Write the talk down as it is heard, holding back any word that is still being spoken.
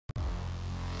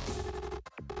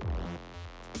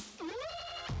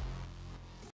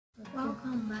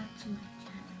to my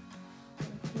channel.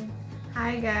 Okay.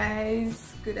 Hi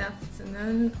guys, good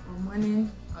afternoon or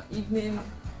morning or evening,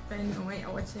 depending on when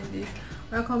you're watching this.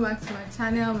 Welcome back to my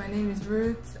channel. My name is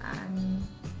Ruth and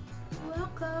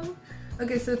welcome.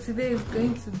 Okay, so today is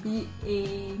going to be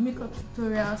a makeup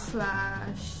tutorial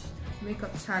slash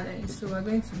makeup challenge. So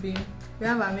we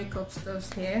have our makeup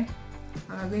stuffs here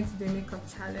and we're going to do a makeup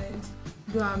challenge.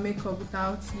 Do our makeup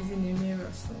without using a mirror.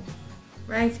 So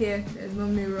right here there's no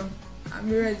mirror. Our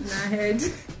mirror is in our head.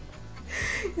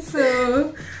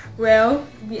 So well,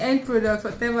 the end product,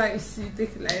 whatever you see,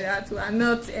 take it like that. We are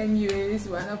not MUAs,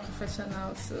 we are not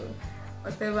professionals, so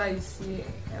whatever you see,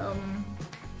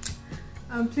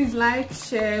 please like,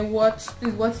 share, watch.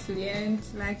 Please watch to the end.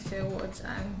 Like, share, watch,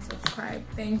 and subscribe.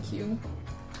 Thank you.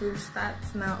 We'll start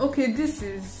now. Okay,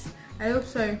 I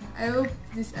hope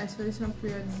this isolation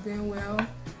period is going well.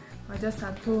 We're just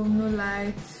at home, no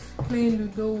lights, playing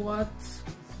Ludo. What?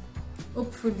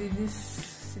 Hopefully this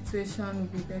situation will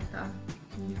be better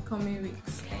in the coming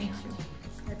weeks. Thank you.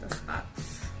 Let us start.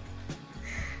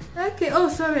 Okay. Oh,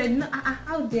 sorry. No,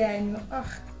 how dare I know? Oh,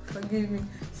 forgive me.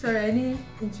 Sorry, I didn't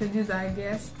introduce our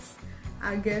guests.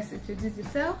 Our guest, introduce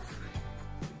yourself.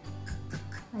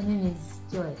 My name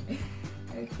is Joy.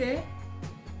 Okay.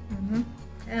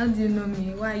 How do you know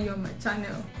me? Why are you on my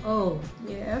channel? Oh,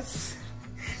 yes.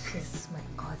 she's my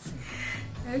cousin.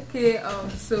 Okay.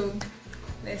 So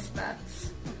let's start.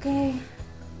 Okay.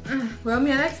 Well, I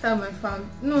like to start my I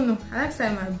like to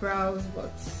start my brows,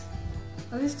 but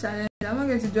on this challenge, I'm not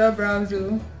going to draw brows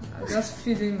though. I'm just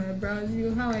filling my brows.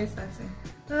 How are you starting?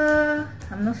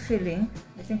 I'm not feeling.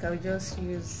 I think I'll just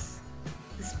use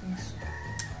this pencil.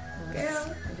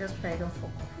 Girl. I just pray I don't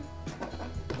fuck up.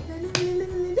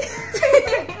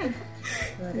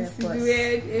 This is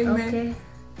weird. Amen. Okay.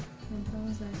 My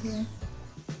brows are here.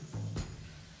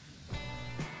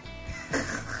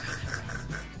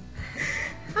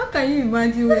 How can you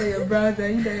imagine where your brows are?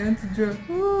 You don't want to draw.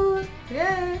 Ooh,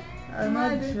 Yeah. I'll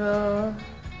not draw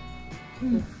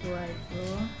before I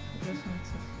draw. I just want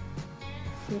to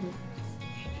feel it.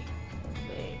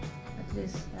 Okay. At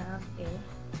least I have air.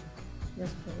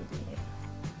 Just for the air.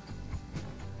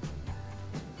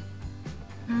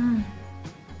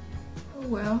 Oh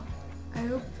well, I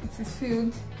hope it is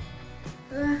filled.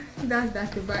 That's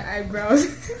that about eyebrows.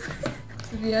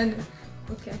 To be honest.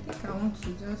 Okay, I think I want to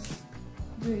just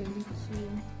do a little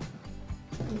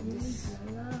this.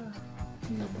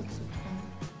 A little bit of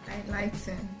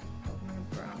highlighting of my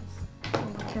brows. Or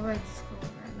whatever it's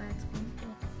called, highlight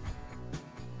contour.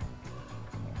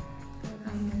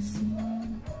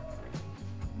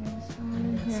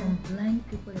 Some blind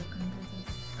people that can do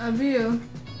this. Abio.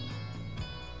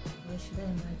 Or should I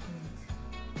imagine it?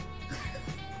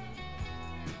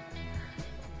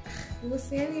 We'll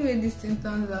see anyway this thing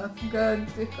turns out. God,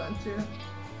 take control.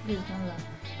 Please don't laugh.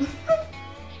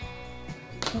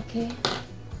 Okay.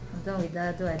 I'm done with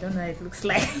that though. I don't know how it looks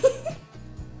like.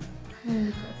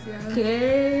 Look at you.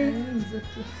 Okay. It's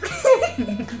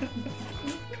okay.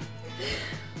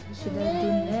 What should I do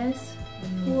next?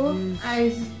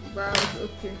 Eyes, brows.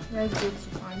 Okay, let's go to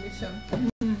foundation. Okay.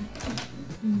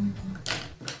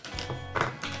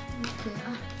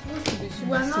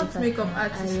 We are not makeup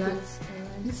artists.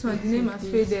 This one, the name has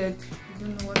faded. You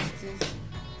don't know what it is.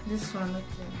 This one,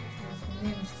 okay. The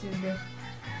name is still there.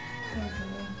 That's the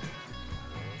name.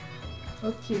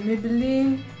 Okay,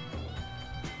 Maybelline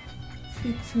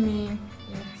Fit Me in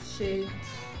shade.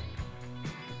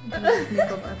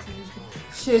 Makeup artist.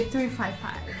 Shade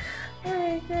 355. Oh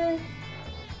my god.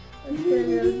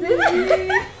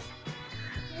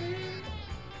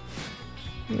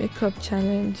 Makeup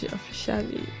challenge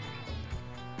officially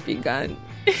began.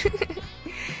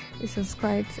 This was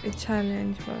quite a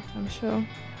challenge, but I'm sure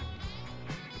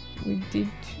we did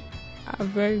our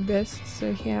very best.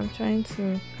 So here I'm trying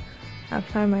to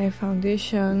apply my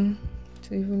foundation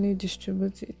to evenly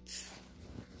distribute it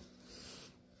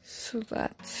so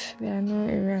that there are no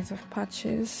areas of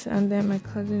patches. And then my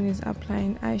cousin is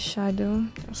applying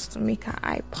eyeshadow just to make her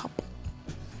eye pop.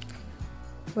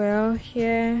 Well,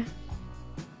 here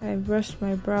I brushed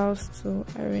my brows to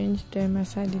arrange them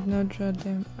as I did not draw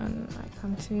them, and I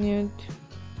continued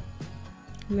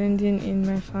blending in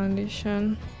my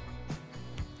foundation.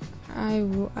 I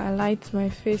will highlight my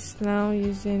face now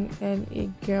using LA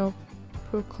Girl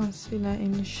Pro Concealer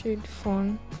in the shade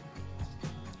Fawn.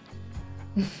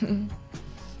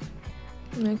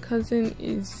 My cousin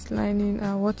is lining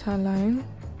a waterline.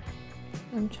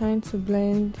 I'm trying to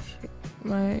blend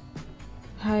my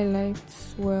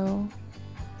highlights well.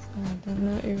 I don't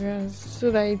know areas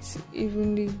so that it's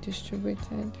evenly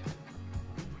distributed.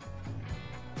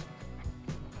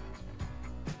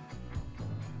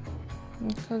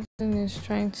 My cousin is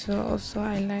trying to also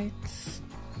highlight.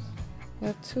 There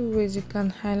are two ways you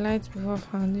can highlight before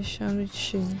foundation, which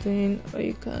she's doing, or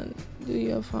you can do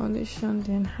your foundation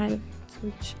then highlight,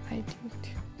 which I did.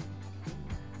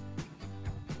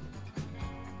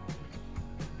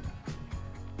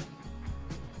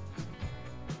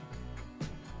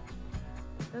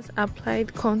 Just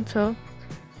applied contour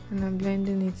and I'm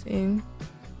blending it in.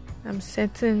 I'm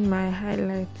setting my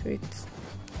highlight with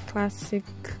classic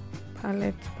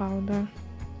palette powder.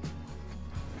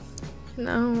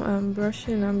 Now I'm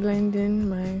brushing and blending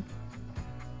my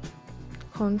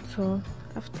contour,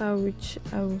 after which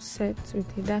I will set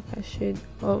with a darker shade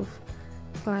of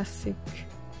classic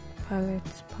palette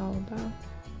powder.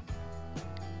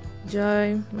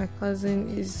 Joy, my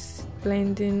cousin, is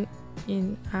blending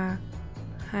in her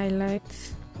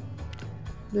highlights,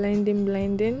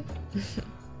 blending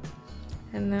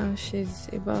and now she's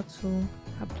about to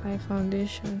apply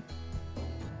foundation,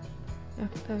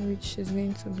 after which she's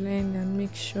going to blend and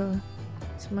make sure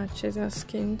it matches her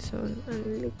skin tone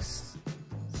and looks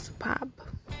superb.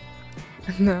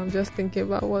 Now I'm just thinking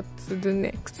about what to do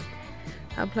next.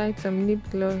 I applied some lip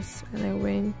gloss and I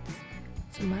went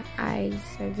to my eyes.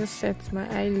 I just set my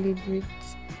eyelid with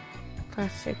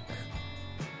classic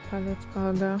palette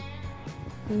powder.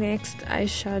 Next,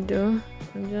 eyeshadow.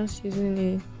 I'm just using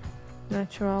a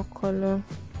natural color.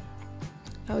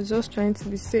 I was just trying to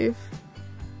be safe.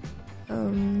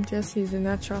 Just use a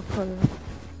natural color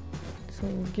to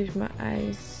give my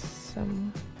eyes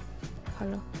some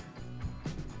color.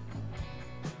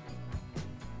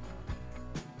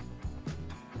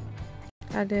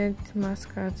 Added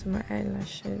mascara to my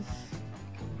eyelashes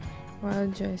while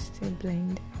just still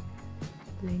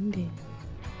blending.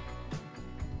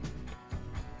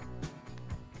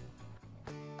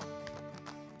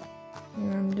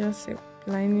 And I'm just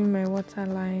lining my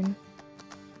waterline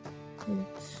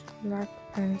with black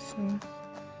pencil.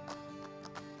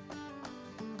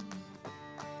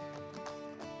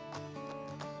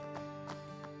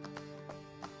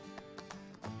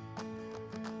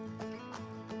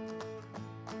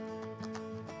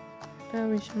 After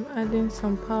which I'm adding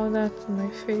some powder to my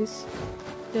face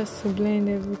just to blend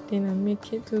everything and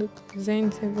make it look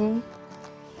presentable,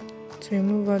 to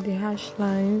remove all the harsh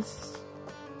lines.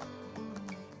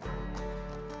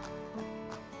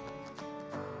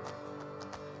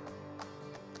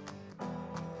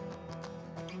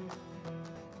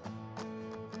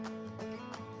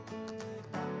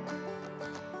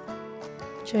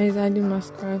 Joy is adding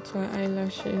mascara to her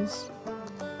eyelashes.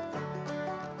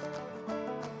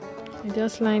 I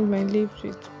just lined my lips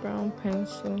with brown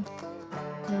pencil and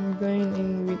I'm going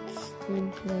in with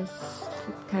lip gloss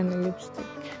kind of lipstick,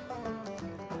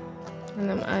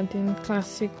 and I'm adding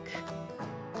classic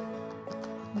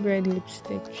red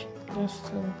lipstick just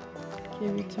to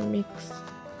give it a mix.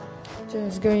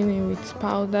 Just going in with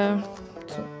powder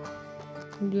to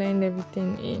blend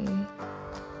everything in.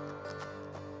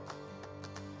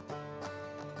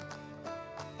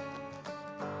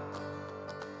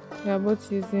 We are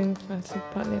both using classic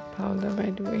palette powder, by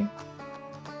the way.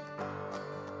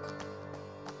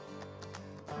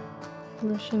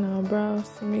 Brushing our brows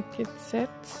to make it set.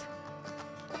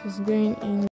 Just going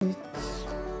in with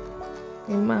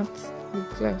a matte lip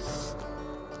gloss.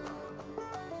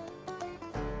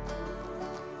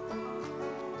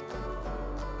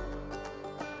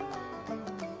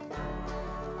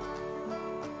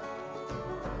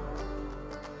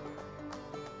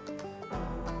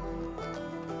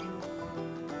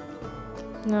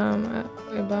 Now I'm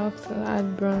about to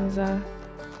add bronzer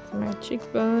to my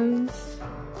cheekbones.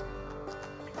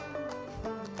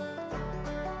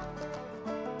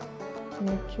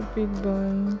 My cupid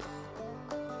bones,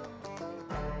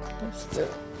 just to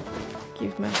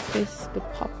give my face the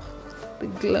pop, the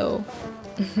glow.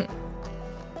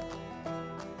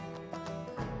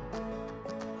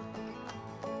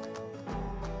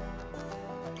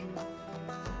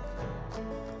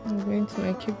 I'm going to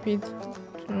my cupid.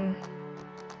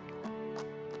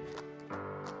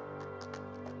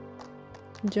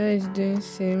 Joy is doing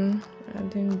same,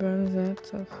 adding bronzer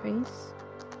to her face.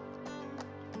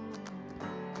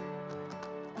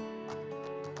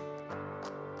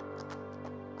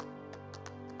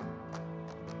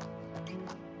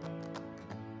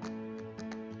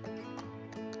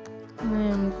 Now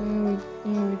I'm going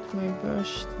in with my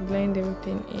brush to blend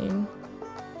everything in.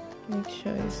 Make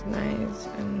sure it's nice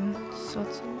and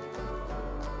subtle.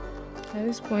 At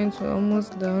this point we're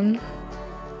almost done.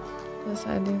 Just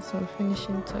adding some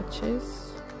finishing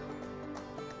touches.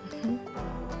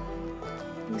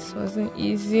 This wasn't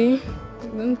easy.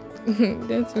 Don't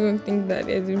even think that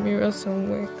there's a mirror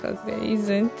somewhere, because there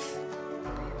isn't.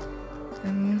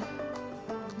 and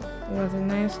it was a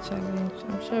nice challenge.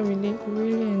 I'm sure we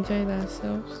really enjoyed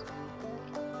ourselves.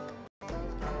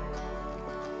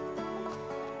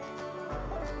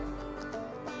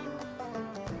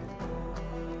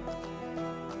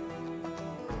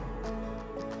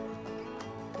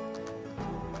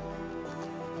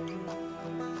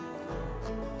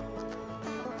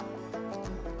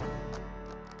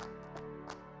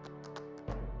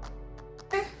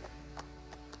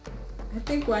 I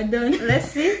think we're done.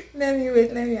 Let's see. Let me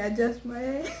adjust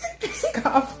my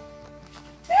scarf.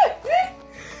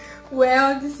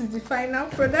 Well, this is the final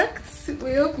product.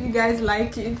 We hope you guys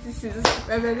like it. This is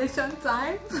revelation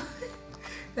time.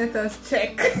 Let us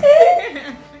check.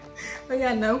 Oh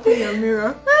yeah, now open your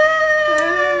mirror.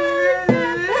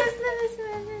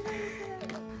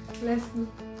 Let's see.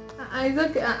 It's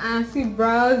okay. See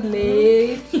brows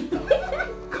laid.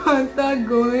 Contour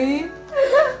going.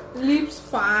 Lips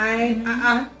fine.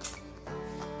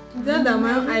 Just that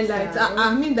my highlights.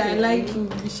 I mean that I like to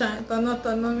be shine. Turn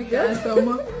on me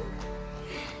some.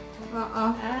 I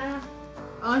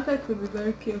wanted to be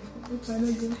very careful. Just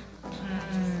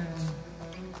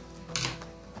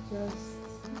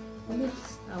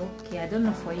lips are okay. I don't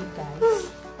know for you guys,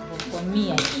 but for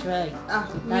me, I tried.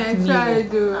 I tried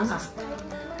though.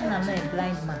 And I'm not a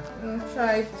blind man. I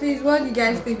tried. Please, what do you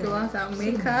guys think about our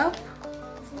makeup?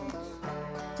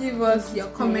 Give us your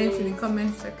comments in the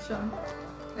comment section.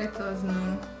 Let us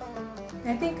know.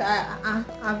 I think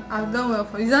I've done well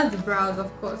for you. It's just the brows,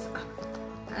 of course.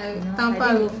 I didn't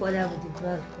go further with the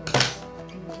brows.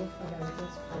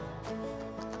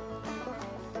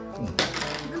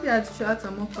 Maybe I should add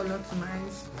some more color to my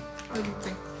eyes. What do you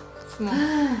think? Small.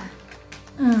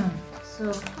 So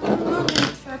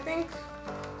I think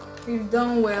we've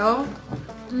done well.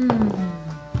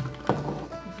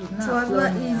 It was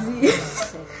not easy.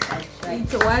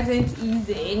 It wasn't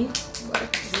easy, but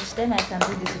each time I can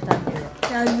do this without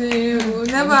mirror. We'll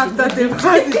never have thought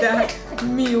about that.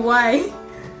 Me, why?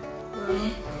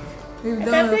 Well, we've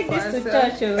done I can well take for this to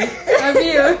ourselves. church. Have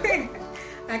you?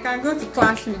 I can go to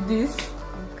class with this.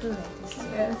 Good.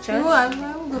 Yes.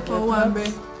 I'll go for one, but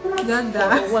just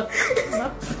that. What?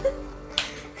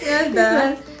 Just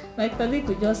that. My colleague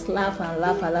would just laugh and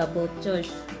laugh about church.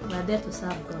 We are there to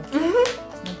serve God.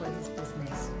 It's nobody's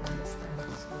business. You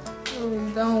understand? So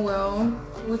we've done well.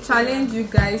 We'll challenge you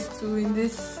guys too in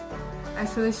this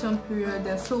isolation period.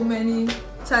 There's so many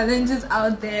challenges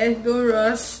out there. Don't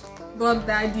rush. God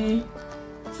Daddy.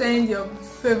 Send your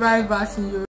favorite verse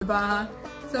in Yoruba.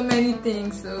 So many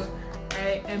things. So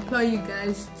I implore you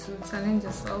guys to challenge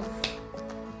yourself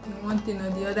in one thing or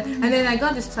the other. And then I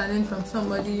got this challenge from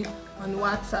somebody on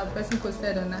WhatsApp. Person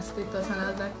posted on her status, and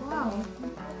I was like, wow,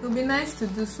 it would be nice to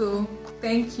do so.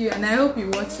 Thank you, and I hope you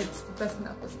watch it. The person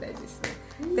that posted this. So,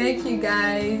 thank you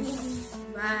guys.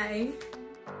 Bye.